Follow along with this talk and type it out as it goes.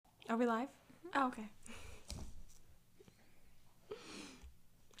Are we live? Oh, okay.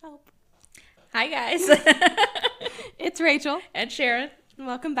 Help. Hi, guys. It's Rachel. And Sharon.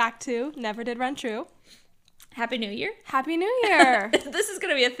 Welcome back to Never Did Run True. Happy New Year. Happy New Year. This is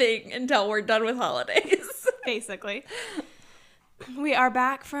going to be a thing until we're done with holidays. Basically. We are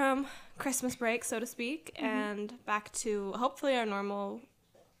back from Christmas break, so to speak, and back to hopefully our normal,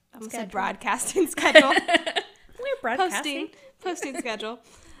 I almost said broadcasting schedule. We're broadcasting. Posting schedule.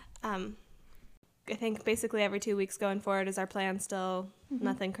 I think basically every 2 weeks going forward is our plan still.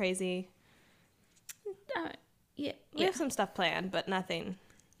 Nothing crazy. Yeah. We have some stuff planned, but nothing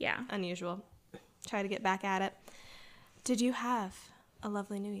unusual. Try to get back at it. Did you have a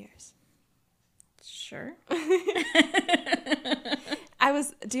lovely New Year's? Sure. Do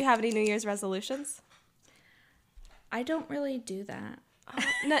you have any New Year's resolutions? I don't really do that.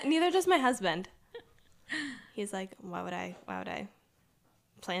 Neither does my husband. He's like, why would I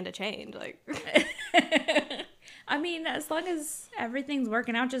plan to change? Like, I mean, as long as everything's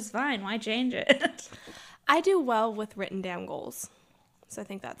working out just fine, why change it? I do well with written down goals. So I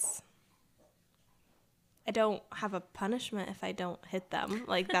think I don't have a punishment if I don't hit them.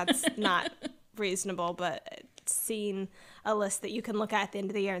 Like, that's not reasonable, but seeing a list that you can look at the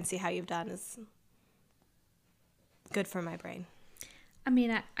end of the year and see how you've done is good for my brain. I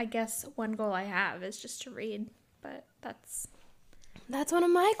mean, I guess one goal I have is just to read, but that's one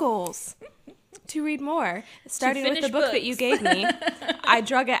of my goals. To read more. Starting with the book books that you gave me, I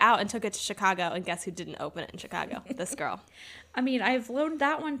drug it out and took it to Chicago, and guess who didn't open it in Chicago? This girl. I mean, I've loaned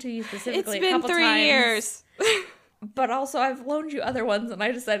that one to you specifically It's been 3 years. But also I've loaned you other ones, and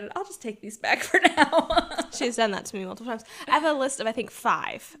I decided I'll just take these back for now. She's done that to me multiple times. I have a list of, I think,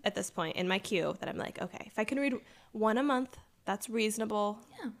 5 at this point in my queue that I'm like, okay, if I can read one a month, that's reasonable.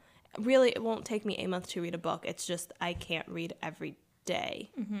 Yeah. Really, it won't take me a month to read a book. It's just I can't read every day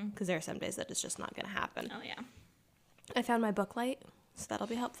because there are some days that it's just not going to happen. Oh, yeah. I found my book light, so that'll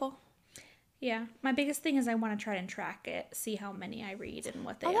be helpful. Yeah. My biggest thing is I want to try and track it, see how many I read and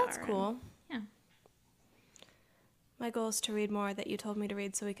what they are. Oh, that's cool. Yeah. My goal is to read more that you told me to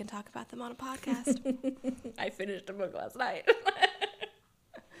read so we can talk about them on a podcast. I finished a book last night.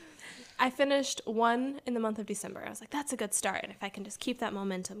 I finished one in the month of December. I was like, that's a good start. And if I can just keep that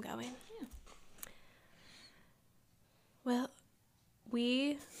momentum going. Yeah. Well,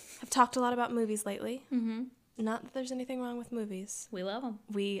 we have talked a lot about movies lately. Mm-hmm. Not that there's anything wrong with movies. We love them.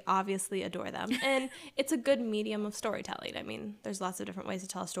 We obviously adore them. And it's a good medium of storytelling. I mean, there's lots of different ways to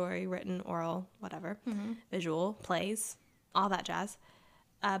tell a story, written, oral, whatever, visual, plays, all that jazz.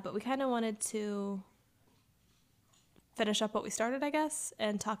 But we kind of wanted to finish up what we started, I guess,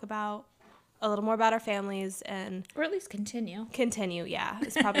 and talk about a little more about our families and... Or at least continue. Continue, yeah.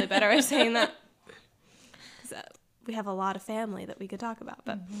 It's probably a better way of saying that. 'Cause, we have a lot of family that we could talk about,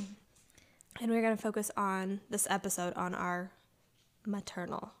 but... And we're going to focus on this episode on our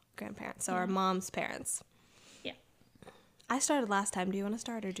maternal grandparents, so our mom's parents. Yeah. I started last time. Do you want to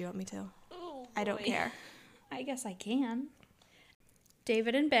start or do you want me to? Oh, I don't care. I guess I can.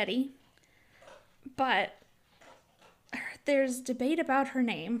 David and Betty. But there's debate about her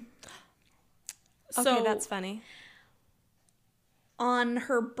name. Okay, that's funny. On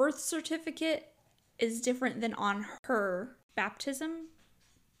her birth certificate is different than on her baptism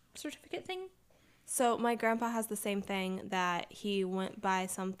certificate thing. So my grandpa has the same thing, that he went by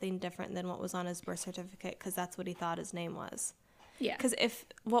something different than what was on his birth certificate because that's what he thought his name was. Yeah. Because if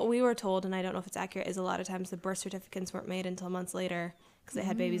what we were told, and I don't know if it's accurate, is a lot of times the birth certificates weren't made until months later because they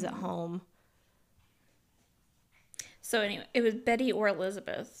had babies at home. So anyway, it was Betty or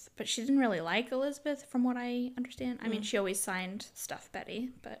Elizabeth, but she didn't really like Elizabeth from what I understand. I mean, she always signed stuff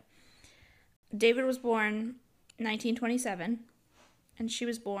Betty, but David was born 1927. And she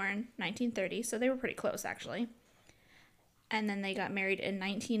was born 1930, so they were pretty close, actually. And then they got married in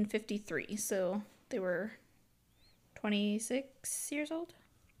 1953, so they were 26 years old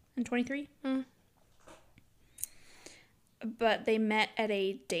and 23. But they met at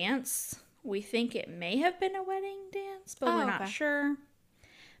a dance. We think it may have been a wedding dance, but we're not sure.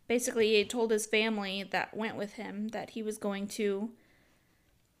 Basically, he told his family that went with him that he was going to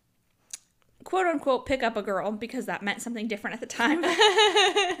quote unquote pick up a girl because that meant something different at the time.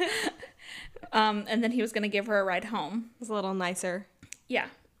 And then he was going to give her a ride home. It was a little nicer. Yeah.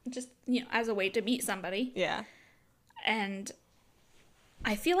 Just, as a way to meet somebody. Yeah. And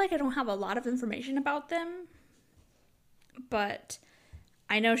I feel like I don't have a lot of information about them, but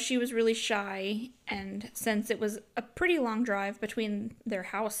I know she was really shy, and since it was a pretty long drive between their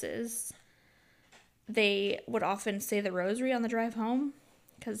houses, they would often say the rosary on the drive home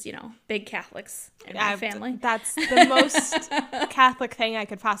because, big Catholics in my family. That's the most Catholic thing I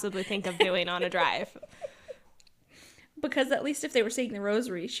could possibly think of doing on a drive. Because at least if they were saying the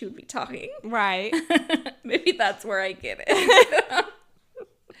rosary, she would be talking. Right. Maybe that's where I get it.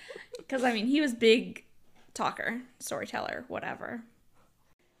 Because, he was big talker, storyteller, whatever.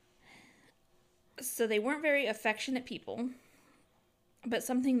 So they weren't very affectionate people. But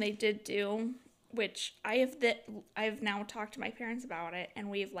something they did do, which I've now talked to my parents about it, and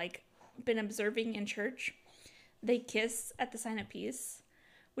we've, been observing in church. They kiss at the sign of peace,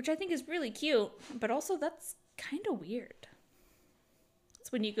 which I think is really cute, but also that's kind of weird.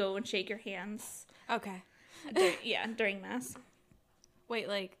 It's when you go and shake your hands. Okay. During Mass.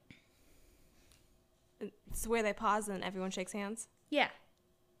 Wait, it's where they pause and everyone shakes hands? Yeah.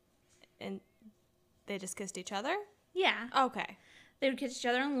 And they just kissed each other? Yeah. Okay. They would kiss each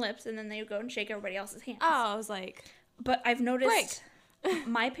other on the lips, and then they would go and shake everybody else's hands. Oh, I was like... But I've noticed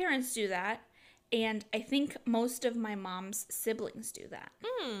my parents do that, and I think most of my mom's siblings do that.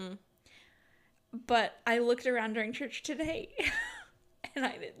 But I looked around during church today, and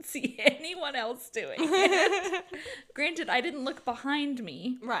I didn't see anyone else doing it. Granted, I didn't look behind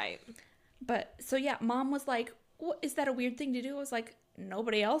me. Right. But, so yeah, Mom was like, "What, is that a weird thing to do?" I was like,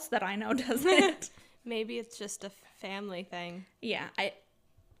 nobody else that I know does it. Maybe it's just a family thing. Yeah,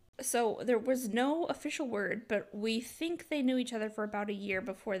 so there was no official word, but we think they knew each other for about a year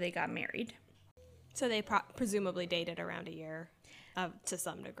before they got married. So they presumably dated around a year, to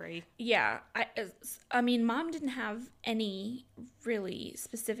some degree. Yeah, Mom didn't have any really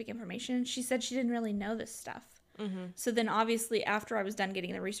specific information. She said she didn't really know this stuff. Mm-hmm. So then obviously after I was done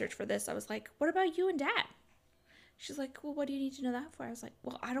getting the research for this, I was like, what about you and Dad? She's like, well, what do you need to know that for? I was like,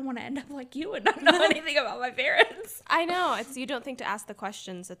 well, I don't want to end up like you and not know anything about my parents. I know. You don't think to ask the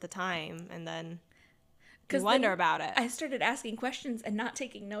questions at the time, and then you wonder about it. I started asking questions and not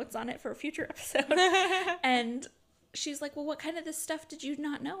taking notes on it for a future episode. And she's like, well, what kind of this stuff did you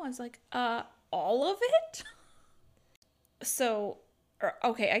not know? I was like, all of it? So,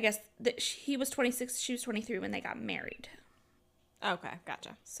 okay, I guess he was 26, she was 23 when they got married. Okay,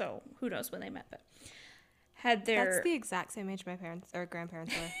 gotcha. So, who knows when they met, but... That's the exact same age my parents or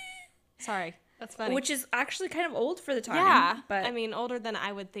grandparents were. Sorry, that's funny. Which is actually kind of old for the time. Yeah, but older than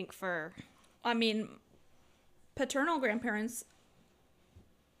I would think for... paternal grandparents,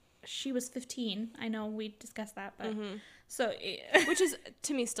 she was 15. I know we discussed that, but... Mm-hmm. So... Which is,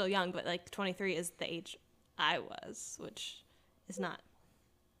 to me, still young, but 23 is the age I was, which is not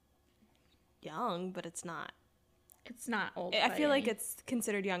young, but it's not... It's not old. I feel like it's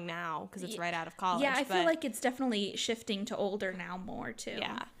considered young now because it's right out of college. Yeah, I feel like it's definitely shifting to older now more, too.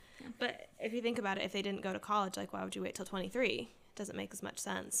 Yeah. But if you think about it, if they didn't go to college, why would you wait till 23? It doesn't make as much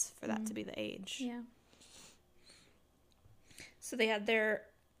sense for that to be the age. Yeah. So they had their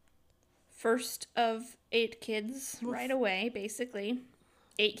first of 8 kids right away, basically.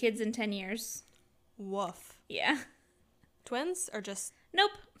 8 kids in 10 years. Woof. Yeah. Twins or just... Nope.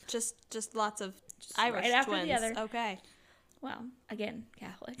 Just lots of Irish right after twins. The other. Okay. Well, again,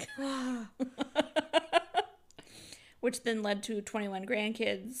 Catholic. Which then led to 21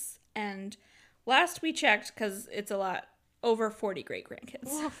 grandkids. And last we checked, because it's a lot, over 40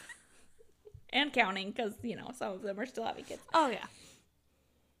 great-grandkids. And counting, because, some of them are still having kids. Oh,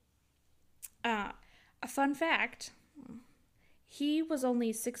 yeah. A fun fact, he was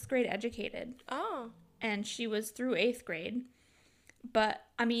only 6th grade educated. Oh. And she was through 8th grade. But,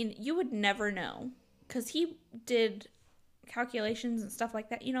 you would never know, because he did calculations and stuff like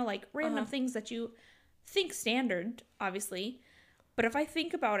that, random things that you think standard, obviously. But if I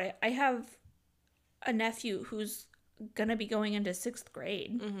think about it, I have a nephew who's going to be going into 6th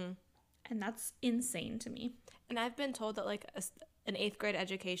grade, and that's insane to me. And I've been told that, an 8th grade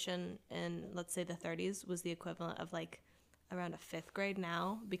education in, let's say, the 30s was the equivalent of, around a 5th grade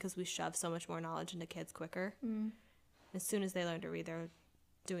now, because we shove so much more knowledge into kids quicker. Mm. As soon as they learn to read, they're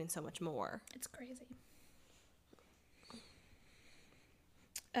doing so much more. It's crazy.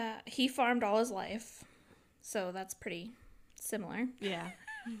 He farmed all his life, so that's pretty similar. Yeah.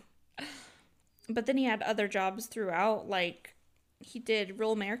 But then he had other jobs throughout, he did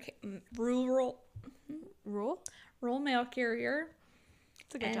rural mail carrier.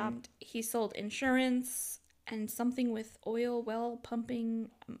 It's a good job. He sold insurance and something with oil well pumping.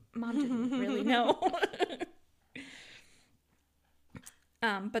 Mom didn't really know.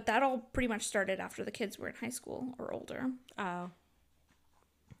 But that all pretty much started after the kids were in high school or older. Oh.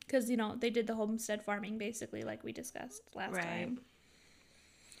 Because, they did the homestead farming, basically, like we discussed last time.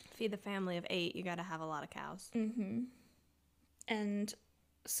 Feed the family of 8, you gotta have a lot of cows. Mm-hmm. And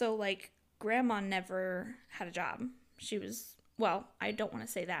so, Grandma never had a job. She was well, I don't want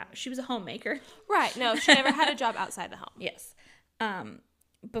to say that. She was a homemaker. Right. No, she never had a job outside the home. Yes.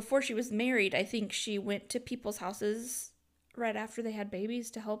 Before she was married, I think she went to people's houses right after they had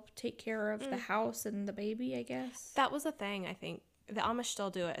babies to help take care of the house and the baby, I guess. That was a thing, I think. The Amish still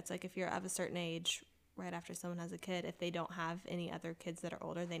do it. It's like if you're of a certain age, right after someone has a kid, if they don't have any other kids that are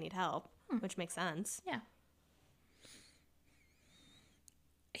older, they need help, which makes sense. Yeah.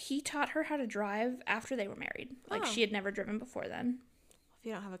 He taught her how to drive after they were married. Like, she had never driven before then. If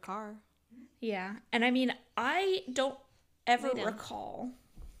you don't have a car. Yeah. And I mean, I don't ever recall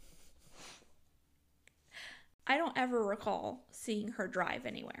seeing her drive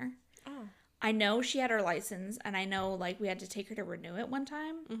anywhere. Oh. I know she had her license, and I know, like, we had to take her to renew it one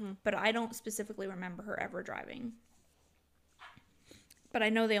time, but I don't specifically remember her ever driving. But I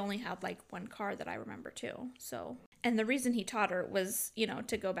know they only had, like, one car that I remember, too, so. And the reason he taught her was, you know,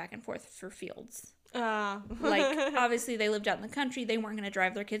 to go back and forth for fields. Like, obviously, they lived out in the country. They weren't going to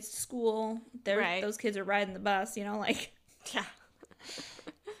drive their kids to school. Right. Those kids are riding the bus, you know, like. Yeah.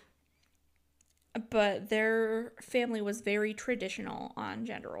 But their family was very traditional on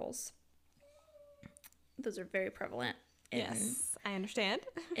gender roles. Those are very prevalent. Yes, I understand.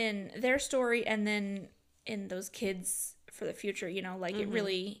 In their story, and then in those kids for the future, you know, like, it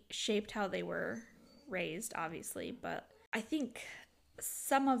really shaped how they were raised, obviously. But I think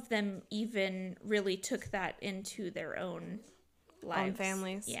some of them even really took that into their own lives. Own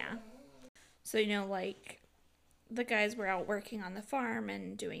families. Yeah. So, you know, like, the guys were out working on the farm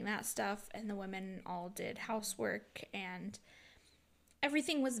and doing that stuff, and the women all did housework, and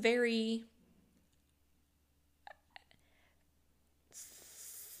everything was very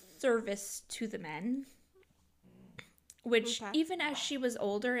service to the men. Which, even as she was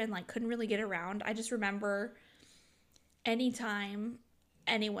older and, like, couldn't really get around, I just remember anytime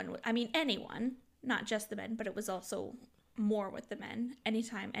anyone, not just the men, but it was also more with the men.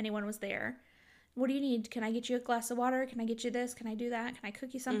 Anytime anyone was there, what do you need? Can I get you a glass of water? Can I get you this? Can I do that? Can I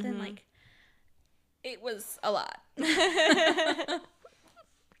cook you something? Like, it was a lot. I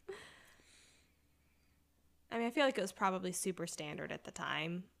mean, I feel like it was probably super standard at the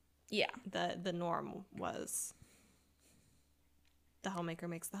time. Yeah. The norm was the homemaker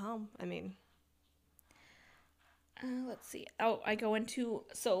makes the home. I mean. Let's see. Oh, I go into...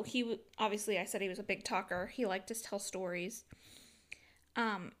 So, obviously, I said he was a big talker. He liked to tell stories.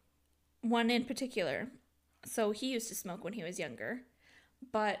 One in particular. So, he used to smoke when he was younger.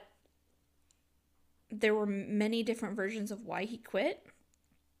 But there were many different versions of why he quit.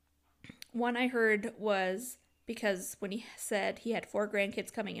 One I heard was because when he said he had 4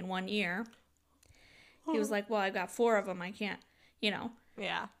 grandkids coming in 1 year, he was like, well, I've got 4 of them. I can't, you know.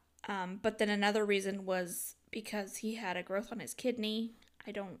 Yeah. But then another reason was because he had a growth on his kidney.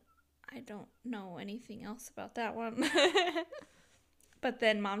 I don't know anything else about that one. But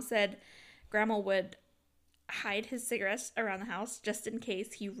then Mom said Grandma would hide his cigarettes around the house just in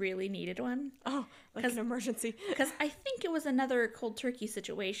case he really needed one. Oh, like an emergency. Because I think it was another cold turkey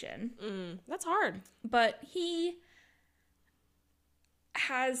situation. That's hard. But he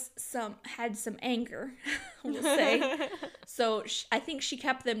had some anger, we'll say. So I think she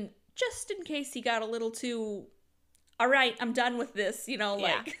kept them just in case he got a little too, all right, I'm done with this, you know,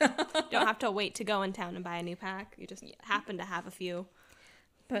 like. You don't have to wait to go in town and buy a new pack. You just happen to have a few.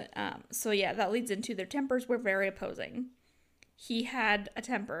 But, so yeah, that leads into their tempers were very opposing. He had a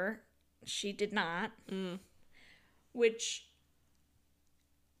temper. She did not. Which,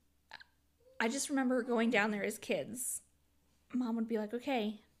 I just remember going down there as kids. Mom would be like,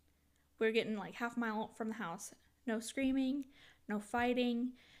 okay, we're getting like half a mile from the house. No screaming, no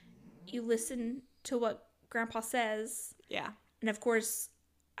fighting. You listen to what Grandpa says. Yeah. And of course,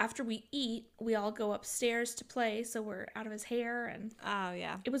 after we eat, we all go upstairs to play, so we're out of his hair. And oh,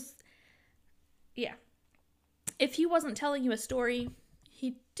 yeah. It was, yeah. If he wasn't telling you a story,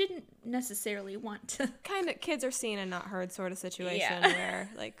 he didn't necessarily want to. Kind of kids are seen and not heard sort of situation where,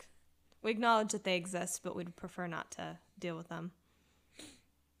 like, we acknowledge that they exist, but we'd prefer not to deal with them.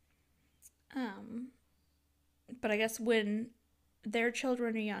 But I guess when their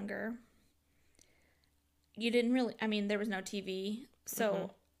children are younger, you didn't really, I mean, there was no TV,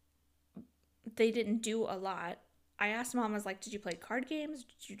 so they didn't do a lot. I asked Mom, I was like, did you play card games?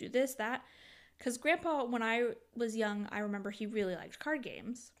 Did you do this, that? Because Grandpa, when I was young, I remember he really liked card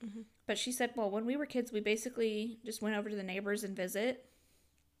games. But she said, well, when we were kids, we basically just went over to the neighbors and visit.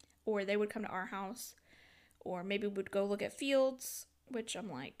 Or they would come to our house. Or maybe we'd go look at fields. Which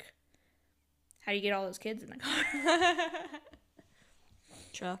I'm like, how do you get all those kids in the car?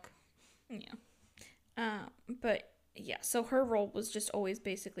 Truck. Yeah. But, yeah, so her role was just always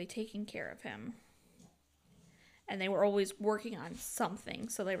basically taking care of him. and they were always working on something,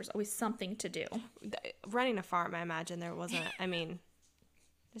 so there was always something to do. Running a farm, I imagine there wasn't, I mean,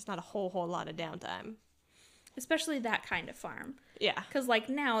 there's not a whole lot of downtime. Especially that kind of farm. Yeah. Because, like,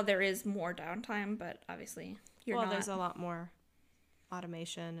 now there is more downtime, but obviously there's a lot more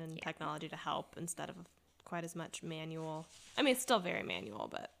automation and technology to help instead of quite as much manual. I mean, it's still very manual,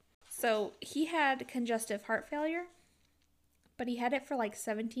 but... So, he had congestive heart failure, but he had it for, like,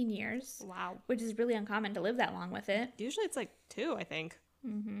 17 years. Wow. Which is really uncommon to live that long with it. Usually it's, like, 2, I think.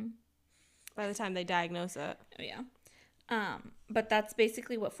 Mm-hmm. By the time they diagnose it. Oh, yeah. But that's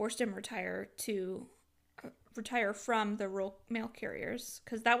basically what forced him to retire from the rural mail carriers,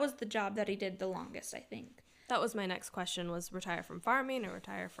 because that was the job that he did the longest, I think. That was my next question, was retire from farming or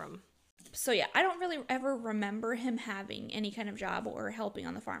retire from... So yeah, I don't really ever remember him having any kind of job or helping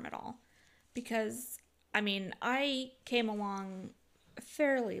on the farm at all, because I mean, I came along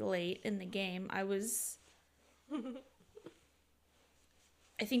fairly late in the game. I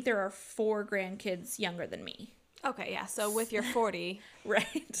think there are 4 grandkids younger than me. Okay, yeah, so with your 40...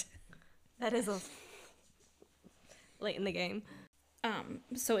 Right. That is late in the game.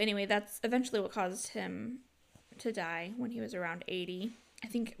 So anyway, that's eventually what caused him to die when he was around 80. I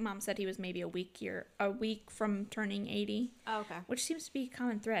think Mom said he was maybe a week from turning 80. Oh, okay. Which seems to be a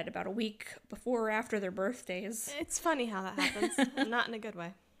common thread, about a week before or after their birthdays. It's funny how that happens. Not in a good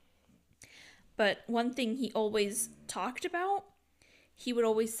way. But one thing he always talked about, he would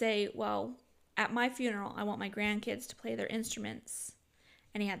always say, well, at my funeral, I want my grandkids to play their instruments.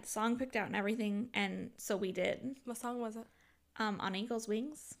 And he had the song picked out and everything, and so we did. What song was it? On Eagle's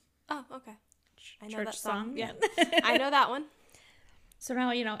Wings. Oh, okay. I know Church that song. Yeah. I know that one. So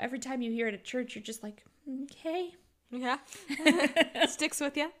now, every time you hear it at church, you're just like, okay. Yeah. Sticks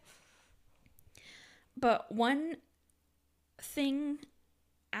with you. But one thing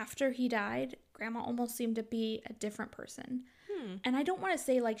after he died, Grandma almost seemed to be a different person. And I don't want to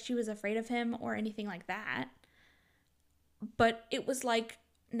say like she was afraid of him or anything like that. But it was like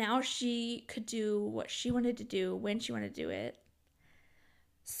now she could do what she wanted to do when she wanted to do it.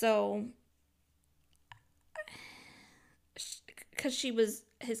 So, because she was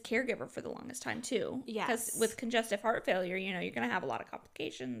his caregiver for the longest time too. Yes. Because with congestive heart failure, you're going to have a lot of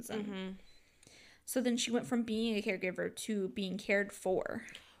complications. And so then she went from being a caregiver to being cared for.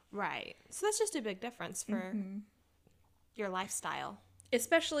 Right. So that's just a big difference for your lifestyle.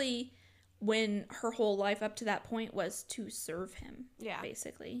 Especially when her whole life up to that point was to serve him,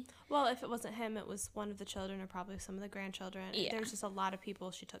 basically. Well, if it wasn't him, it was one of the children or probably some of the grandchildren. Yeah. There was just a lot of people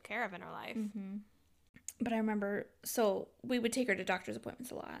she took care of in her life. But I remember, so we would take her to doctor's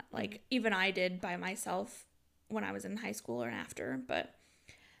appointments a lot. Like, even I did by myself when I was in high school or after. But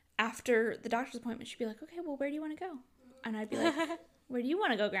after the doctor's appointment, she'd be like, okay, well, where do you want to go? And I'd be like, where do you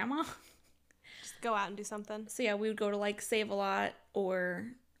want to go, Grandma? Just go out and do something. So, yeah, we would go to, like, Save-A-Lot or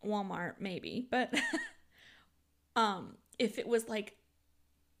Walmart, maybe. But if it was, like,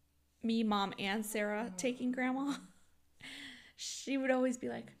 me, Mom, and Sarah taking Grandma, she would always be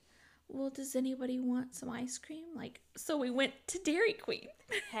like, well, does anybody want some ice cream? Like, so we went to Dairy Queen.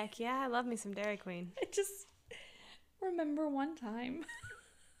 Heck yeah, I love me some Dairy Queen. I just remember one time.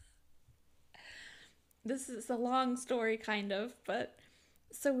 This is a long story, kind of, but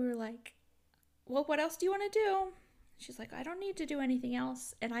so we were like, well, what else do you want to do? She's like, I don't need to do anything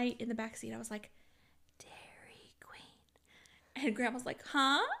else. And I, in the backseat, I was like, Dairy Queen. And Grandma's like,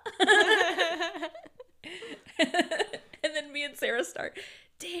 huh? And then me and Sarah start,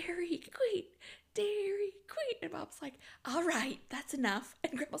 Dairy Queen, Dairy Queen. And Mom's like, all right, that's enough.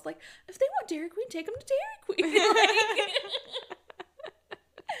 And Grandma's like, if they want Dairy Queen, take them to Dairy Queen.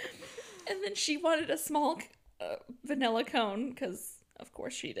 And then she wanted a small vanilla cone, because of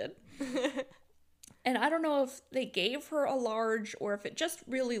course she did. And I don't know if they gave her a large or if it just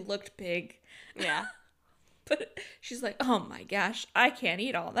really looked big. Yeah. But she's like, oh my gosh, I can't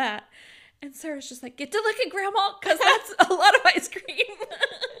eat all that. And Sarah's just like, get to licking, Grandma, because that's a lot of ice cream.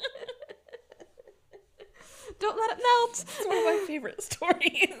 Don't let it melt. It's one of my favorite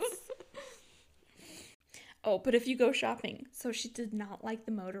stories. Oh, but if you go shopping, so she did not like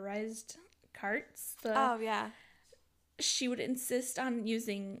the motorized carts. Oh, yeah. She would insist on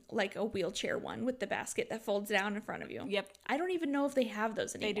using like a wheelchair one with the basket that folds down in front of you. Yep. I don't even know if they have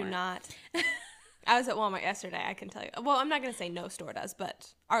those anymore. They do not. I was at Walmart yesterday, I can tell you. Well, I'm not going to say no store does,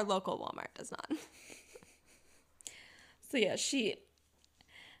 but our local Walmart does not. So yeah,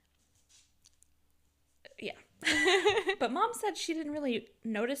 But Mom said she didn't really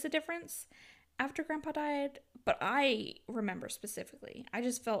notice a difference after Grandpa died, but I remember specifically. I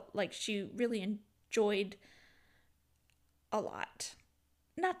just felt like she really enjoyed a lot.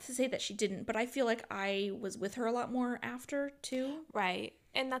 not to say that she didn't, but I feel like I was with her a lot more after, too. Right.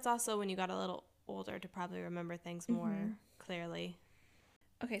 And that's also when you got a little older to probably remember things more clearly.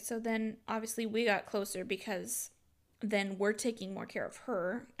 Okay, so then obviously we got closer because then we're taking more care of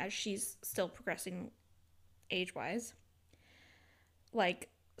her as she's still progressing age-wise. Like,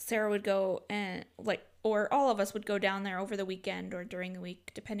 Sarah would go and, like, or all of us would go down there over the weekend or during the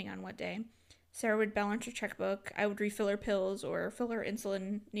week, depending on what day. Sarah would balance her checkbook. I would refill her pills or fill her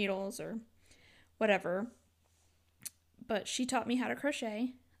insulin needles or whatever. But she taught me how to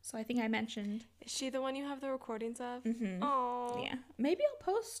crochet. So I think I mentioned. Is she the one you have the recordings of? Mm-hmm. Oh. Yeah. Maybe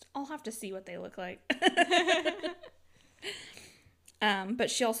I'll post. I'll have to see what they look like. But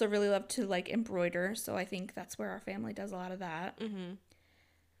she also really loved to, like, embroider. So I think that's where our family does a lot of that. Mm-hmm.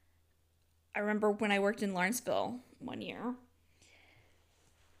 I remember when I worked in Lawrenceville one year.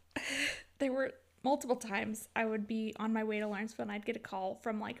 There were multiple times I would be on my way to Lawrenceville and I'd get a call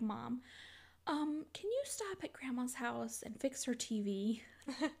from, like, Mom. Can you stop at Grandma's house and fix her TV?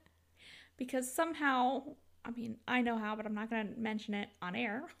 Because somehow, I mean, I know how, but I'm not going to mention it on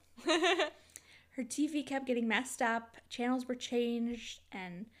air. Her TV kept getting messed up, channels were changed,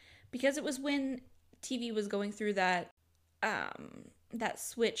 and because it was when TV was going through that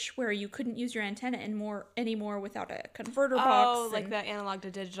switch where you couldn't use your antenna anymore without a converter box. Oh, like that analog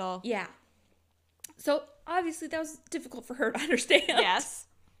to digital. Yeah. So, obviously, that was difficult for her to understand. Yes.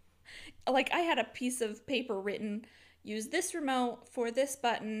 Like, I had a piece of paper written, use this remote for this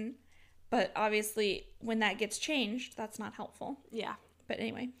button, but obviously, when that gets changed, that's not helpful. Yeah. But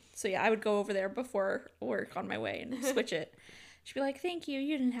anyway, so yeah, I would go over there before work on my way and switch it. She'd be like, thank you,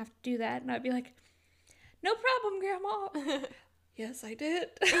 you didn't have to do that. And I'd be like, no problem, Grandma. Yes, I did.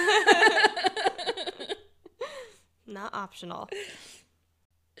 Not optional.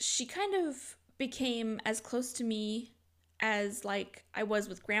 She kind of became as close to me as, like, I was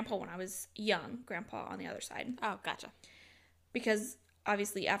with Grandpa when I was young. Grandpa on the other side. Oh, gotcha. Because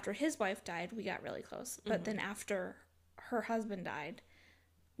obviously after his wife died, we got really close. But then after her husband died,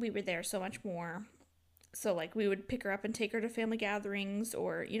 we were there so much more. So, like, we would pick her up and take her to family gatherings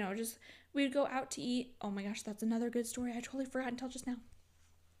or, you know, just we would go out to eat. Oh my gosh, that's another good story. I totally forgot until just now.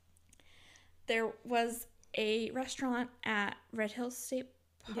 There was a restaurant at Red Hills State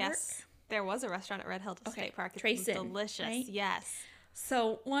Park. Yes. There was a restaurant at Red Hills State Park. It was delicious. Right? Yes.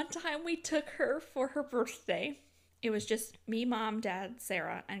 So one time we took her for her birthday. It was just me, Mom, Dad,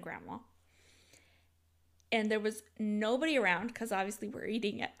 Sarah, and Grandma. And there was nobody around because obviously we're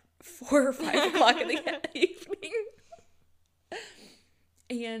eating at 4 or 5 o'clock in the evening.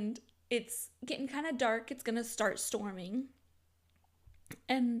 And it's getting kind of dark. It's going to start storming.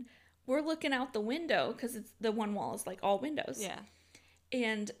 And we're looking out the window because it's the one wall is like all windows. Yeah.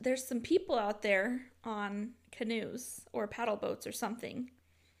 And there's some people out there on canoes or paddle boats or something.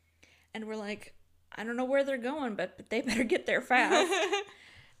 And we're like, I don't know where they're going, but they better get there fast.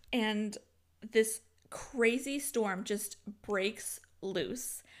 And this crazy storm just breaks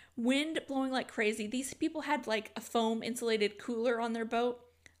loose. Wind blowing like crazy. These people had like a foam insulated cooler on their boat.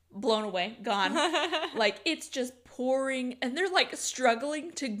 Blown away. Gone. Like, it's just pouring. And they're like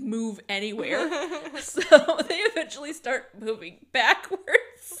struggling to move anywhere. So they eventually start moving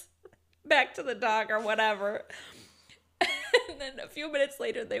backwards. Back to the dock or whatever. And then a few minutes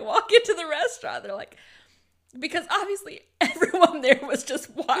later, they walk into the restaurant. They're like, because obviously everyone there was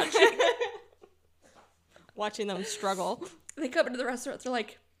just watching. Watching them struggle. They come into the restaurant. They're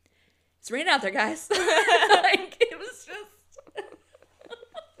like, it's raining out there, guys. Like, it was just.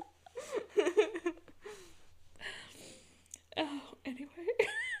 Oh, anyway.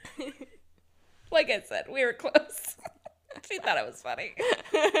 Like I said, we were close. She thought it was funny.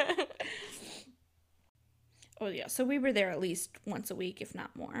 Oh, yeah. So we were there at least once a week, if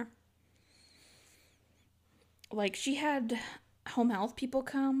not more. Like, she had home health people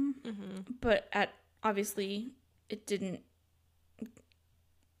come, but obviously it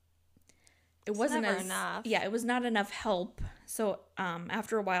wasn't never enough. Yeah, it was not enough help. So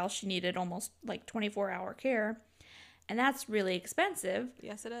after a while, she needed almost like 24-hour care. And that's really expensive.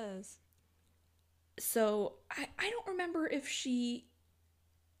 Yes, it is. So I don't remember if she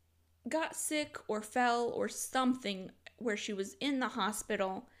got sick or fell or something where she was in the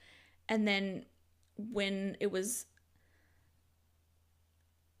hospital. And then when it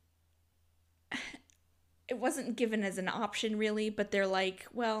wasn't given as an option really, but they're like,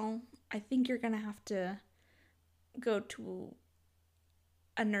 well, I think you're going to have to go to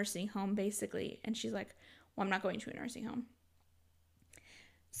a nursing home basically. And she's like, well, I'm not going to a nursing home.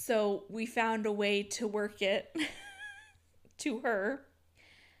 So we found a way to work it to her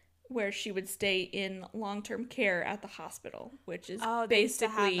where she would stay in long-term care at the hospital, which is they used to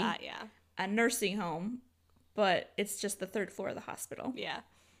have basically that, yeah. a nursing home, but it's just the third floor of the hospital. Yeah.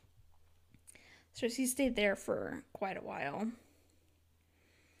 So she stayed there for quite a while.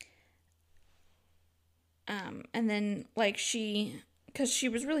 And then, like, because she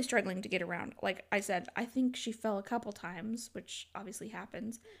was really struggling to get around. Like I said, I think she fell a couple times, which obviously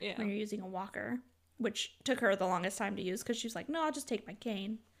happens when you're using a walker, which took her the longest time to use because she was like, no, I'll just take my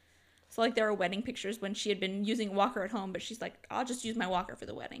cane. So, like, there were wedding pictures when she had been using a walker at home, but she's like, I'll just use my walker for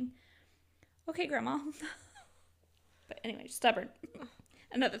the wedding. Okay, Grandma. But anyway, stubborn.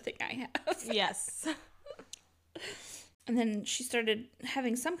 Another thing I have. Yes. And then she started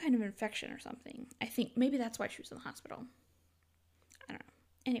having some kind of infection or something. I think maybe that's why she was in the hospital. I don't know.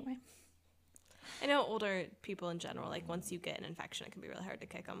 Anyway. I know older people in general, like, once you get an infection, it can be really hard to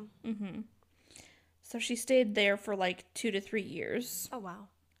kick them. Mm-hmm. So she stayed there for, like, 2 to 3 years. Oh, wow.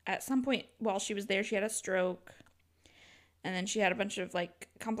 At some point while she was there, she had a stroke. And then she had a bunch of, like,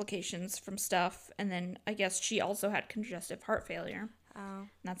 complications from stuff. And then I guess she also had congestive heart failure. Oh. And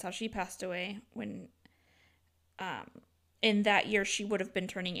that's how she passed away when... in that year, she would have been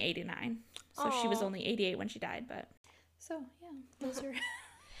turning 89. So she was only 88 when she died, but... So, yeah, those are...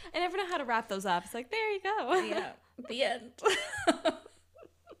 I never know how to wrap those up. It's like, there you go. Yeah, the end.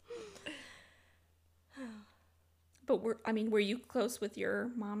 But were you close with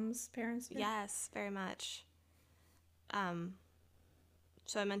your mom's parents? Yes, very much.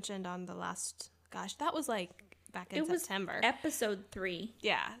 So I mentioned on the last... Gosh, that was like... back in September. Episode 3.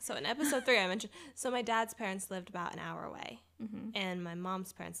 Yeah. So in episode 3, I mentioned... So my dad's parents lived about an hour away. Mm-hmm. And my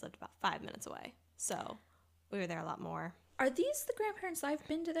mom's parents lived about 5 minutes away. So we were there a lot more. Are these the grandparents I've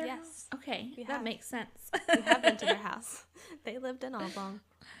been to their house? Yes. Okay. That makes sense. We have been to their house. They lived in Oblong.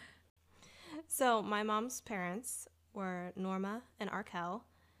 So my mom's parents were Norma and Arkell.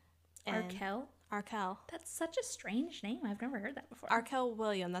 Arkell? Arkell. That's such a strange name. I've never heard that before. Arkell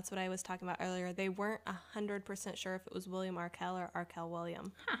William. That's what I was talking about earlier. They weren't 100% sure if it was William Arkell or Arkell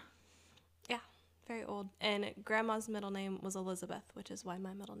William. Huh. Yeah. Very old. And Grandma's middle name was Elizabeth, which is why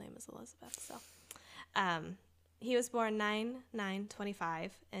my middle name is Elizabeth. So, he was born 9/9/25,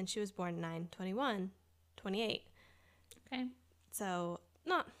 and she was born 9/21/28. Okay. So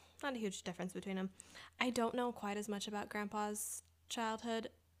not a huge difference between them. I don't know quite as much about Grandpa's childhood.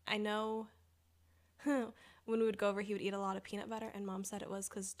 I know when we would go over, he would eat a lot of peanut butter, and Mom said it was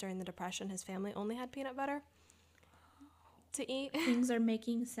because during the Depression, his family only had peanut butter to eat. Things are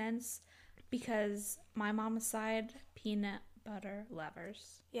making sense because my mama's side, peanut butter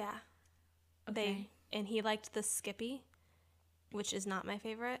lovers. Yeah. Okay. And he liked the Skippy, which is not my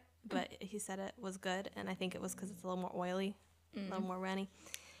favorite, but he said it was good, and I think it was because it's a little more oily, a little more runny.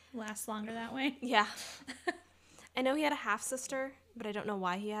 Lasts longer that way. Yeah. I know he had a half-sister, but I don't know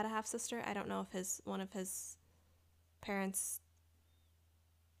why he had a half-sister. I don't know if one of his parents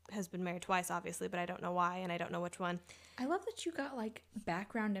has been married twice, obviously, but I don't know why, and I don't know which one. I love that you got, like,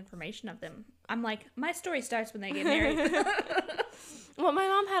 background information of them. I'm like, my story starts when they get married. Well, my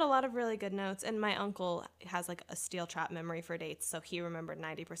mom had a lot of really good notes, and my uncle has, like, a steel trap memory for dates, so he remembered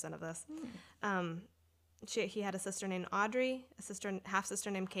 90% of this. He had a sister named Audrey,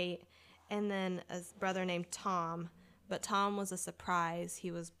 half-sister named Kate, and then a brother named Tom. But Tom was a surprise. He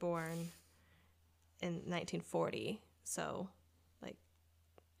was born in 1940, so, like,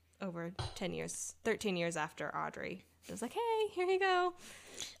 over 13 years after Audrey. It was like, hey, here you go.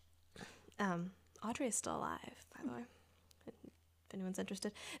 Audrey is still alive, by the way, if anyone's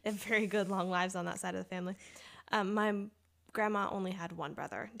interested. They have very good long lives on that side of the family. My grandma only had one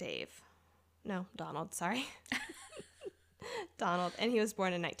brother, Donald, sorry. Donald, and he was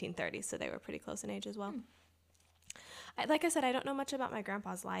born in 1930, so they were pretty close in age as well. Like I said, I don't know much about my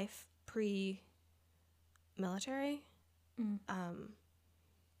grandpa's life pre-military. I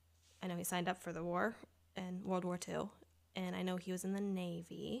know he signed up for the war in World War II, and I know he was in the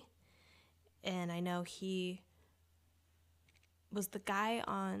Navy, and I know he was the guy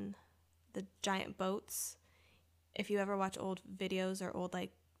on the giant boats. If you ever watch old videos or old,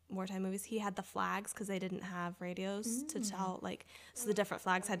 like, wartime movies, he had the flags because they didn't have radios to tell, like, so the different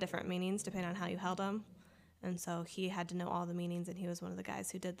flags had different meanings depending on how you held them, and so he had to know all the meanings, and he was one of the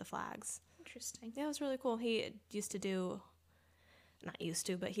guys who did the flags. Interesting. Yeah, it was really cool. He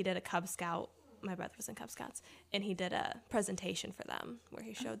but he did a Cub Scout. My brother was in Cub Scouts, and he did a presentation for them where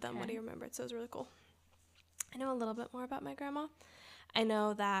he showed them what he remembered, so it was really cool. I know a little bit more about my grandma. I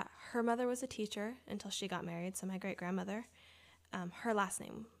know that her mother was a teacher until she got married, so my great-grandmother, her last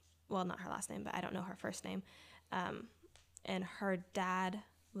name, well, not her last name, but I don't know her first name, and her dad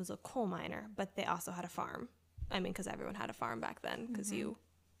was a coal miner, but they also had a farm. I mean, because everyone had a farm back then, because you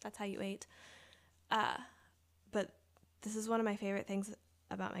That's how you ate. But this is one of my favorite things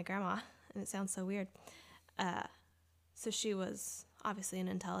about my grandma, and it sounds so weird. So she was obviously an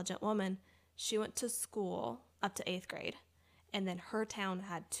intelligent woman. She went to school up to 8th grade, and then her town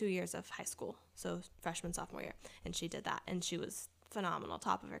had 2 years of high school, so freshman, sophomore year, and she did that, and she was phenomenal,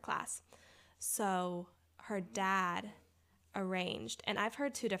 top of her class. So her dad arranged, and I've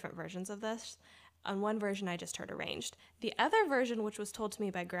heard 2 different versions of this. On one version, I just heard arranged. The other version, which was told to me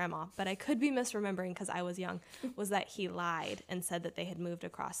by Grandma, but I could be misremembering because I was young, was that he lied and said that they had moved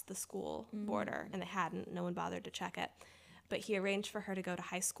across the school border, and they hadn't. No one bothered to check it. But he arranged for her to go to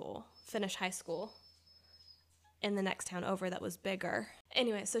high school, finish high school in the next town over that was bigger.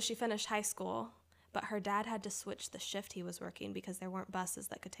 Anyway, so she finished high school, but her dad had to switch the shift he was working because there weren't buses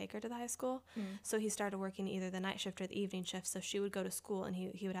that could take her to the high school. So he started working either the night shift or the evening shift. So she would go to school, and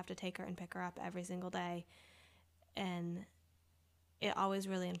he would have to take her and pick her up every single day. And it always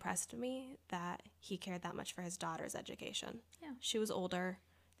really impressed me that he cared that much for his daughter's education. Yeah. She was older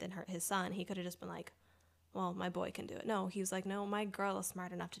than his son. He could have just been like, well, my boy can do it. No, he was like, no, my girl is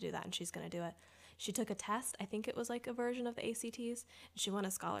smart enough to do that, and she's going to do it. She took a test. I think it was like a version of the ACTs, and she won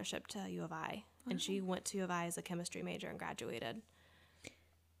a scholarship to U of I. And she went to U of I as a chemistry major and graduated.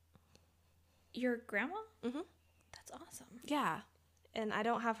 Your grandma? Mm-hmm. That's awesome. Yeah. And I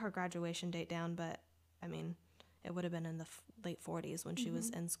don't have her graduation date down, but, I mean, it would have been in the late 40s when she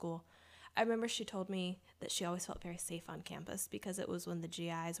was in school. I remember she told me that she always felt very safe on campus because it was when the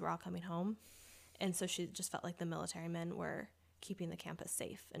GIs were all coming home. And so she just felt like the military men were keeping the campus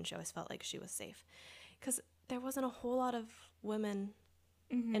safe, and she always felt like she was safe. Because there wasn't a whole lot of women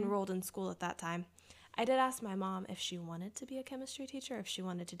enrolled in school at that time. I did ask my mom if she wanted to be a chemistry teacher, if she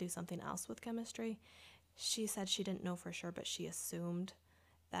wanted to do something else with chemistry. She said she didn't know for sure, but she assumed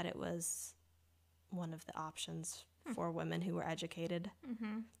that it was one of the options for women who were educated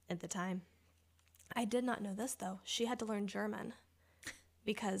at the time. I did not know this, though. She had to learn German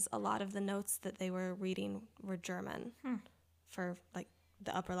because a lot of the notes that they were reading were German for, like,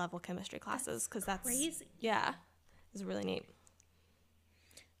 the upper level chemistry classes. Because that's crazy. Yeah. It was really neat.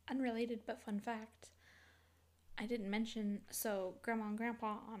 Unrelated but fun fact. I didn't mention, so Grandma and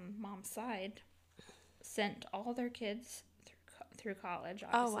Grandpa on Mom's side sent all their kids through college,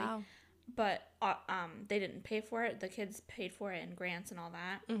 obviously. Oh, wow. But they didn't pay for it. The kids paid for it in grants and all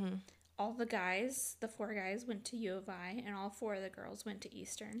that. All the guys, the 4 guys, went to U of I, and all 4 of the girls went to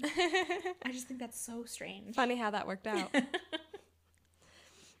Eastern. I just think that's so strange. Funny how that worked out.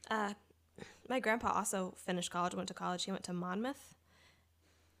 My grandpa also finished college, went to college. He went to Monmouth.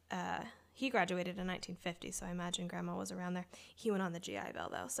 He graduated in 1950, so I imagine Grandma was around there. He went on the GI Bill,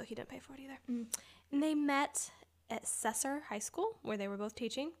 though, so he didn't pay for it either. And they met at Cesar High School, where they were both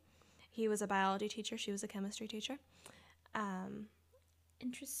teaching. He was a biology teacher. She was a chemistry teacher.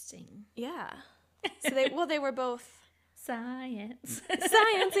 Interesting. Yeah. So they were both Science.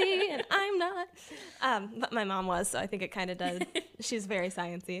 sciencey, and I'm not. But my mom was, so I think it kind of does. She's very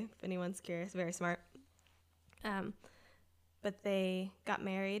sciencey, if anyone's curious. Very smart. But they got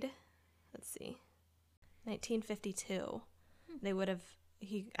married. Let's see, 1952. They would have.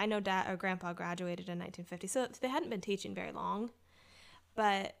 I know Dad or Grandpa graduated in 1950, so they hadn't been teaching very long.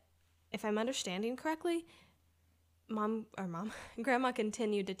 But if I'm understanding correctly, Grandma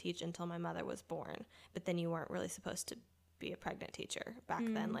continued to teach until my mother was born. But then you weren't really supposed to be a pregnant teacher back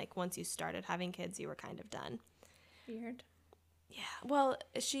then. Like, once you started having kids, you were kind of done. Weird. Yeah. Well,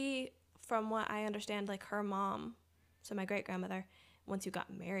 from what I understand, like, her mom, so my great grandmother, once you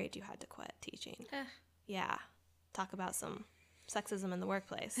got married, you had to quit teaching. Yeah. Talk about some sexism in the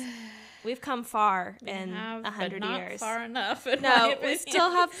workplace. We've come far in 100 years. Far enough. No, we still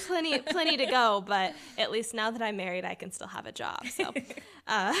have plenty to go, but at least now that I'm married, I can still have a job. So,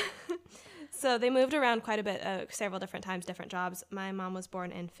 so they moved around quite a bit, several different times, different jobs. My mom was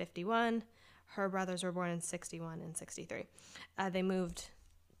born in 51. Her brothers were born in 61 and 63. They moved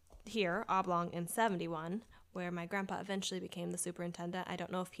here, Oblong, in 71, where my grandpa eventually became the superintendent. I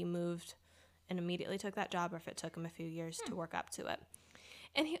don't know if he moved and immediately took that job or if it took him a few years to work up to it.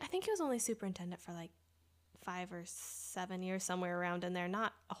 And I think he was only superintendent for like 5 or 7 years, somewhere around in there.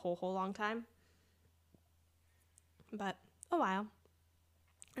 Not a whole long time, but a while.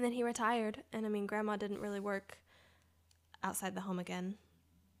 And then he retired, and I mean, Grandma didn't really work outside the home again.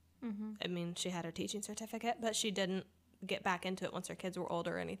 I mean, she had her teaching certificate, but she didn't get back into it once her kids were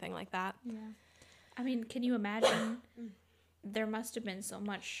older or anything like that. Yeah. I mean, can you imagine? There must have been so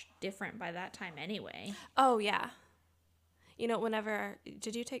much different by that time anyway. Oh, yeah. You know,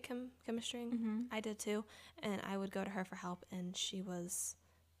 did you take chemistry? I did too. And I would go to her for help, and she was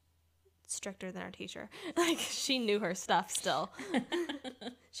stricter than our teacher. Like, she knew her stuff still.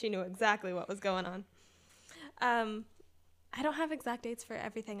 She knew exactly what was going on. I don't have exact dates for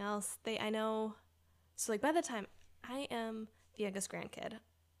everything else. I know, so like by the time I am the youngest grandkid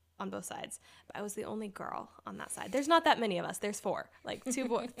on both sides, but I was the only girl on that side. There's not that many of us. There's 4, like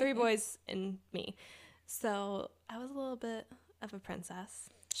 3 boys and me. So I was a little bit of a princess.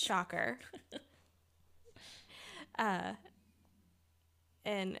 Shocker.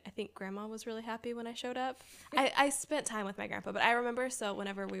 And I think Grandma was really happy when I showed up. I spent time with my grandpa, but I remember, so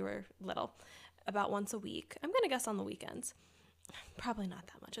whenever we were little, about once a week, I'm going to guess on the weekends, probably not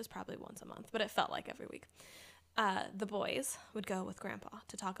that much, it was probably once a month, but it felt like every week, the boys would go with Grandpa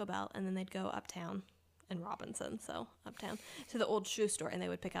to Taco Bell, and then they'd go uptown in Robinson, so uptown, to the old shoe store, and they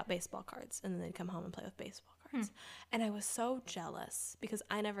would pick out baseball cards, and then they'd come home and play with baseball cards. And I was so jealous because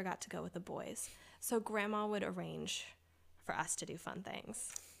I never got to go with the boys. So Grandma would arrange for us to do fun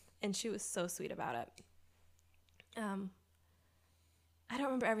things, and she was so sweet about it. I don't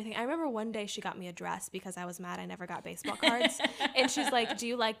remember everything. I remember one day she got me a dress because I was mad I never got baseball cards. And she's like, do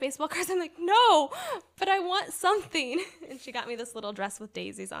you like baseball cards? I'm like, no, but I want something. And she got me this little dress with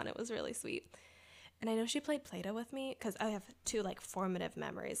daisies on. It was really sweet. And I know she played Play-Doh with me because I have 2 like formative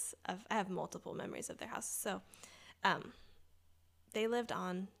memories I have multiple memories of their house. So they lived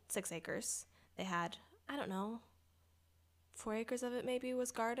on 6 acres. They had, I don't know, 4 acres of it maybe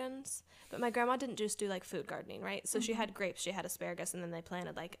was gardens, but my grandma didn't just do like food gardening, right? So she had grapes, she had asparagus, and then they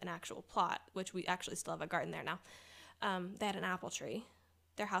planted like an actual plot, which we actually still have a garden there now. They had an apple tree.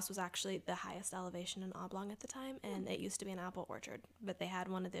 Their house was actually the highest elevation in Oblong at the time, and it used to be an apple orchard, but they had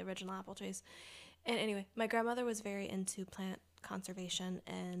one of the original apple trees. And anyway, my grandmother was very into plant conservation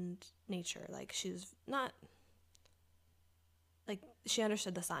and nature. Like, she was not, like, she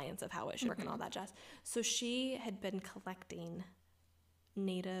understood the science of how it should work and all that jazz. So she had been collecting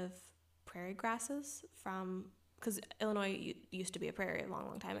native prairie grasses from, because Illinois used to be a prairie a long,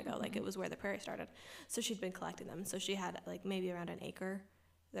 long time ago. Like, it was where the prairie started. So she'd been collecting them. So she had, like, maybe around an acre.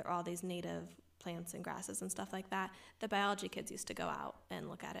 There were all these native plants and grasses and stuff like that. The biology kids used to go out and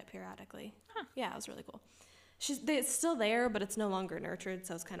look at it periodically. Huh. Yeah, it was really cool. It's still there, but it's no longer nurtured,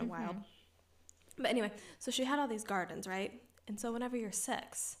 so it's kind of wild. But anyway, so she had all these gardens, right? And so whenever you're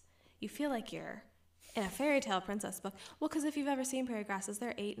 6, you feel like you're in a fairy tale princess book. Well, because if you've ever seen prairie grasses,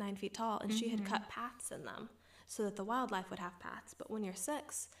 they're 8, 9 feet tall, and she had cut paths in them so that the wildlife would have paths. But when you're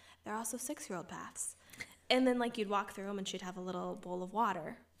 6, they're also 6-year-old paths. And then, like, you'd walk through them, and she'd have a little bowl of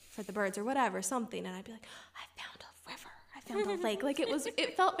water for the birds or whatever, something. And I'd be like, I found a river. I found a lake. Like,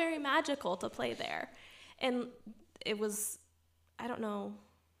 it felt very magical to play there. And it was, I don't know,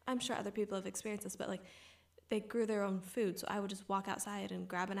 I'm sure other people have experienced this, but, like, they grew their own food. So I would just walk outside and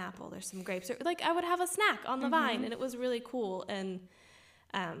grab an apple. There's some grapes. Or, like, I would have a snack on the vine, and it was really cool. And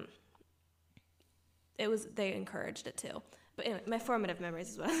they encouraged it too. But anyway, my formative memories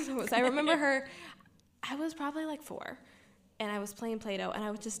is what it was. I remember her, I was probably like 4, and I was playing Play-Doh, and I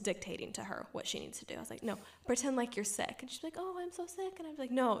was just dictating to her what she needs to do. I was like, no, pretend like you're sick. And she's like, oh, I'm so sick. And I was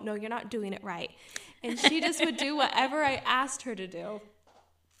like, no, you're not doing it right. And she just would do whatever I asked her to do.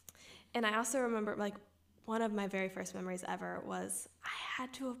 And I also remember, like, one of my very first memories ever was I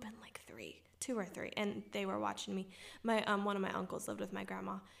had to have been like 2 or 3, and they were watching me. My one of my uncles lived with my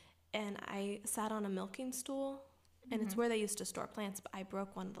grandma, and I sat on a milking stool, and it's where they used to store plants, but I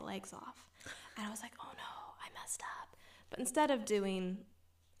broke one of the legs off. And I was like, oh no, I messed up. But instead of doing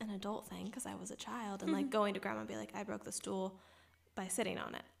an adult thing, because I was a child, and like going to grandma and be like, I broke the stool by sitting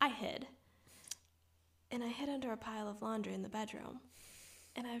on it, I hid. And I hid under a pile of laundry in the bedroom,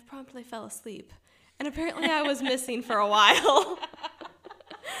 and I promptly fell asleep. And apparently I was missing for a while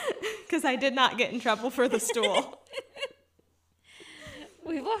because I did not get in trouble for the stool.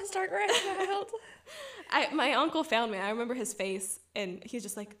 We've lost our grandchild. My uncle found me. I remember his face, and he's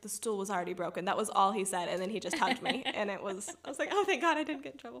just like, the stool was already broken. That was all he said, and then he just hugged me, and I was like, oh, thank God I didn't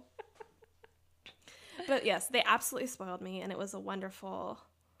get in trouble. But yes, they absolutely spoiled me, and it was a wonderful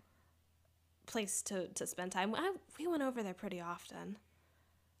place to spend time. We went over there pretty often.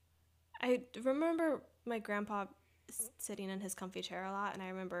 I remember my grandpa sitting in his comfy chair a lot, and I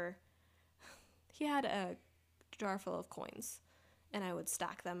remember he had a jar full of coins, and I would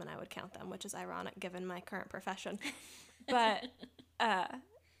stack them and I would count them, which is ironic given my current profession. But, and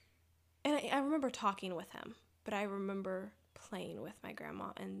I remember talking with him, but I remember playing with my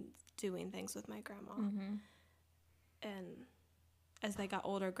grandma and doing things with my grandma. And as they got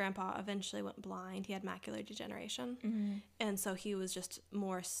older, Grandpa eventually went blind. He had macular degeneration. And so he was just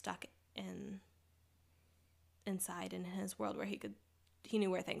more stuck inside in his world where he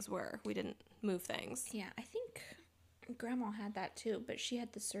knew where things were. We didn't move things. Yeah, I think Grandma had that too, but she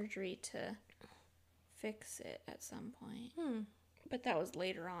had the surgery to fix it at some point. But that was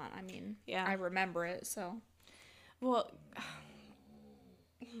later on. I mean, Yeah. I remember it, so. Well,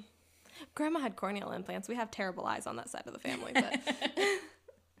 Grandma had corneal implants. We have terrible eyes on that side of the family. But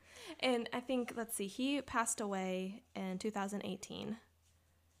and I think, let's see, he passed away in 2018.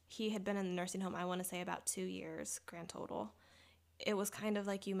 He had been in the nursing home, I want to say, about 2 years, grand total. It was kind of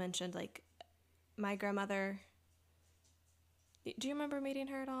like you mentioned, like, my grandmother... Do you remember meeting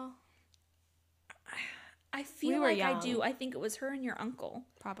her at all? I feel like young. I do. I think it was her and your uncle.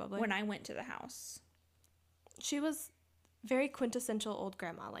 Probably. When I went to the house. She was very quintessential old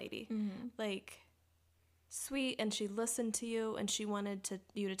grandma lady. Mm-hmm. Like, sweet, and she listened to you, and she wanted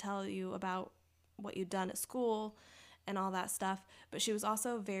you to tell you about what you'd done at school and all that stuff. But she was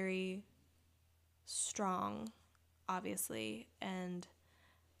also very strong, obviously, and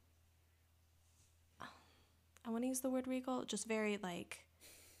I want to use the word regal, just very, like...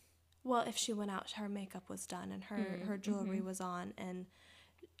 Well, if she went out, her makeup was done and her jewelry was on, and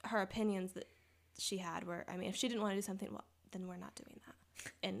her opinions that she had were, I mean, if she didn't want to do something, well, then we're not doing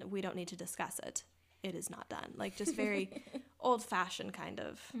that. And we don't need to discuss it. It is not done. Like, just very old-fashioned kind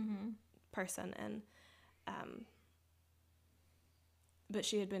of person. And, but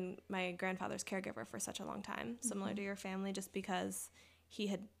she had been my grandfather's caregiver for such a long time, similar to your family, just because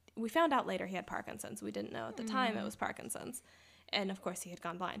we found out later he had Parkinson's. We didn't know at the time it was Parkinson's. And, of course, he had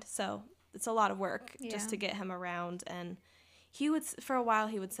gone blind. So it's a lot of work just to get him around. And he would, for a while,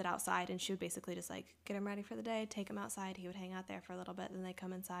 he would sit outside, and she would basically just, like, get him ready for the day, take him outside. He would hang out there for a little bit, then they'd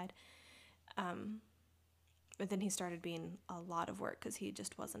come inside. But then he started being a lot of work because he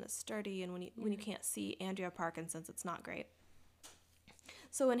just wasn't as sturdy. And when you can't see and you have Parkinson's, it's not great.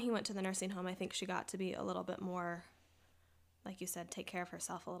 So when he went to the nursing home, I think she got to be a little bit more, like you said, take care of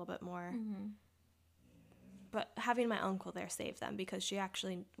herself a little bit more. Mm-hmm. But having my uncle there saved them, because she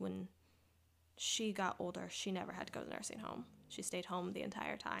actually, when she got older, she never had to go to the nursing home. She stayed home the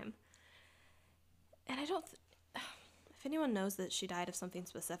entire time. And I don't, if anyone knows that she died of something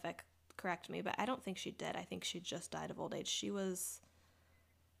specific, correct me, but I don't think she did. I think she just died of old age. She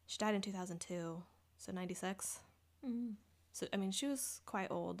died in 2002, so 96. Mm-hmm. So, I mean, she was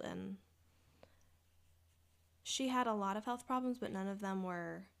quite old, and she had a lot of health problems, but none of them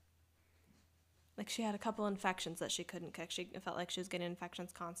were... Like, she had a couple infections that she couldn't kick. She felt like she was getting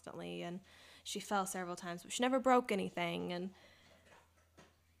infections constantly, and she fell several times, but she never broke anything, and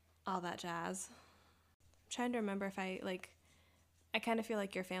all that jazz. I'm trying to remember if I kind of feel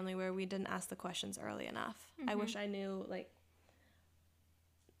like your family, where we didn't ask the questions early enough. Mm-hmm. I wish I knew, like,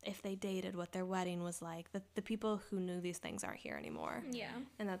 if they dated, what their wedding was like. The people who knew these things aren't here anymore. Yeah.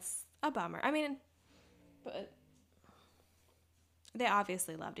 And that's a bummer. I mean, but they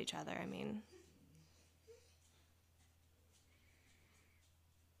obviously loved each other. I mean...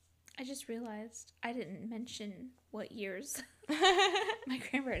 I just realized I didn't mention what years my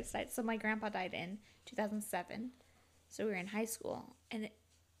grandparents died. So my grandpa died in 2007. So we were in high school. And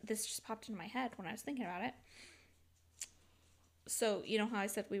this just popped into my head when I was thinking about it. So, you know how I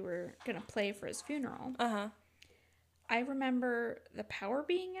said we were going to play for his funeral? Uh-huh. I remember the power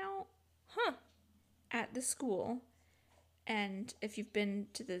being out at the school. And if you've been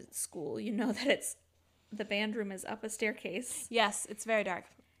to the school, you know that the band room is up a staircase. Yes, it's very dark.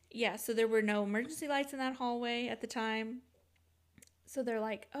 Yeah, so there were no emergency lights in that hallway at the time. So they're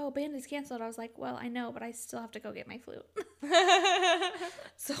like, oh, band is canceled. I was like, well, I know, but I still have to go get my flute.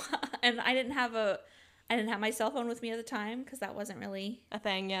 So, and I didn't have my cell phone with me at the time, because that wasn't really a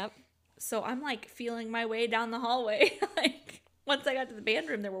thing, yep. So I'm, like, feeling my way down the hallway. Like, once I got to the band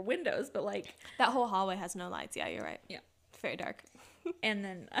room, there were windows, but, like... That whole hallway has no lights. Yeah, you're right. Yeah. It's very dark. And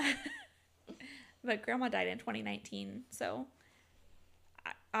then... But Grandma died in 2019, so...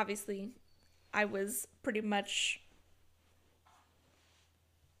 Obviously, I was pretty much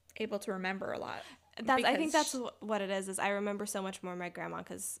able to remember a lot. I think that's what it is I remember so much more of my grandma,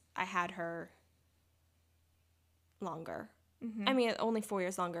 because I had her longer. Mm-hmm. I mean, only 4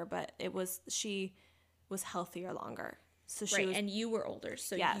 years longer, but she was healthier longer. So she was, and you were older,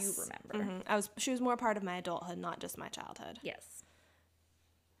 so yes, you remember. Mm-hmm. She was more part of my adulthood, not just my childhood. Yes.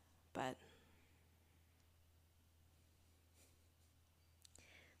 But...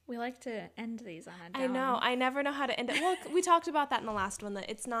 We like to end these on a down. I know. I never know how to end it. Well, we talked about that in the last one, that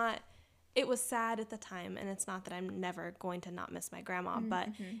it was sad at the time, and it's not that I'm never going to not miss my grandma, but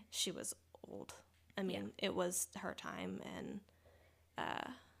she was old. I mean, It was her time, and...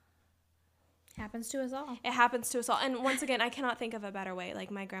 happens to us all. It happens to us all. And once again, I cannot think of a better way.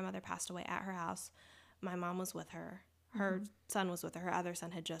 Like, my grandmother passed away at her house. My mom was with her. Her son was with her. Her other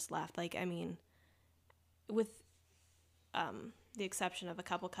son had just left. Like, I mean, with... the exception of a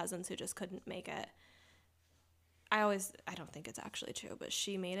couple cousins who just couldn't make it, I don't think it's actually true, but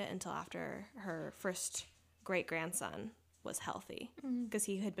she made it until after her first great-grandson was healthy, because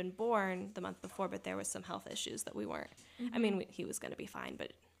he had been born the month before, but there was some health issues that we weren't. I mean, he was going to be fine,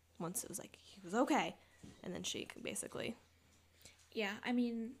 but once it was like he was okay, and then she basically. Yeah, I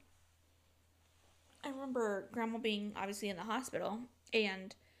mean, I remember Grandma being obviously in the hospital,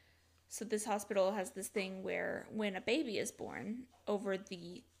 and so this hospital has this thing where when a baby is born, over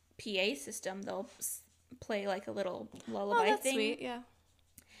the PA system, they'll play like a little lullaby that's thing. Sweet, yeah.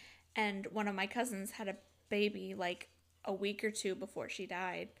 And one of my cousins had a baby like a week or two before she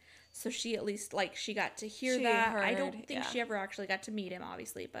died, so she at least like she got to hear that. I don't think she ever actually got to meet him,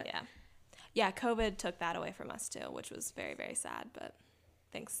 obviously, but yeah, COVID took that away from us too, which was very, very sad. But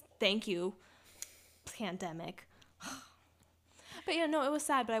thank you, pandemic. But yeah, no, it was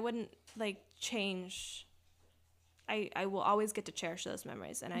sad, but I wouldn't like change. I will always get to cherish those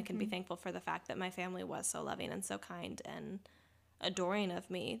memories, and I can be thankful for the fact that my family was so loving and so kind and adoring of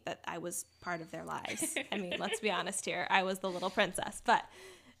me, that I was part of their lives. I mean, let's be honest here. I was the little princess, but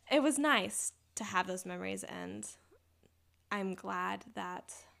it was nice to have those memories, and I'm glad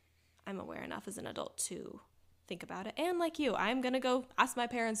that I'm aware enough as an adult to think about it. And like you, I'm going to go ask my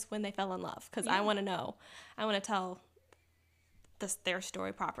parents when they fell in love, because I want to know. I want to tell their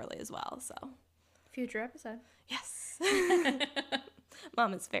story properly as well. So future episode. Yes.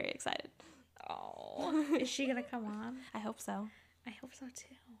 Mom is very excited. Oh, is she going to come on? I hope so. I hope so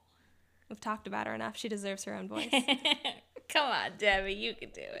too. We've talked about her enough. She deserves her own voice. Come on, Debbie, you can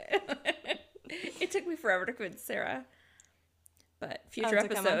do it. It took me forever to convince Sarah, but future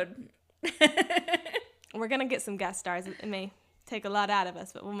episode. We're gonna get some guest stars. It may take a lot out of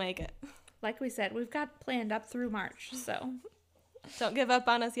us, but we'll make it. Like we said, we've got planned up through March, so don't give up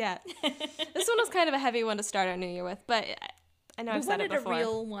on us yet. This one was kind of a heavy one to start our new year with, but I know I've said it before. We wanted a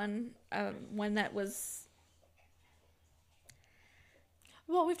real one, one that was.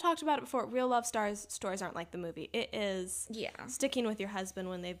 Well, we've talked about it before. Real love stories aren't like the movie. It is sticking with your husband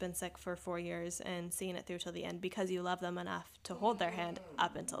when they've been sick for 4 years and seeing it through till the end, because you love them enough to hold their hand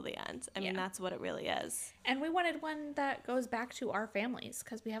up until the end. I mean, that's what it really is. And we wanted one that goes back to our families,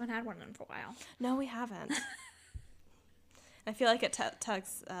 because we haven't had one of them for a while. No, we haven't. I feel like it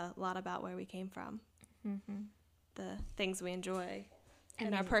tugs a lot about where we came from. Mm-hmm. The things we enjoy.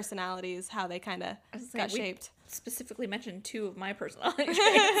 And our personalities, how they kind of got shaped. Specifically mentioned 2 of my personality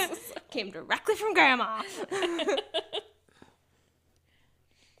traits. Came directly from Grandma.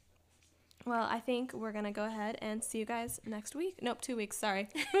 Well, I think we're going to go ahead and see you guys next week. Nope, 2 weeks, sorry.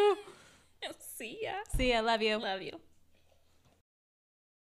 See ya. See ya, love you. Love you.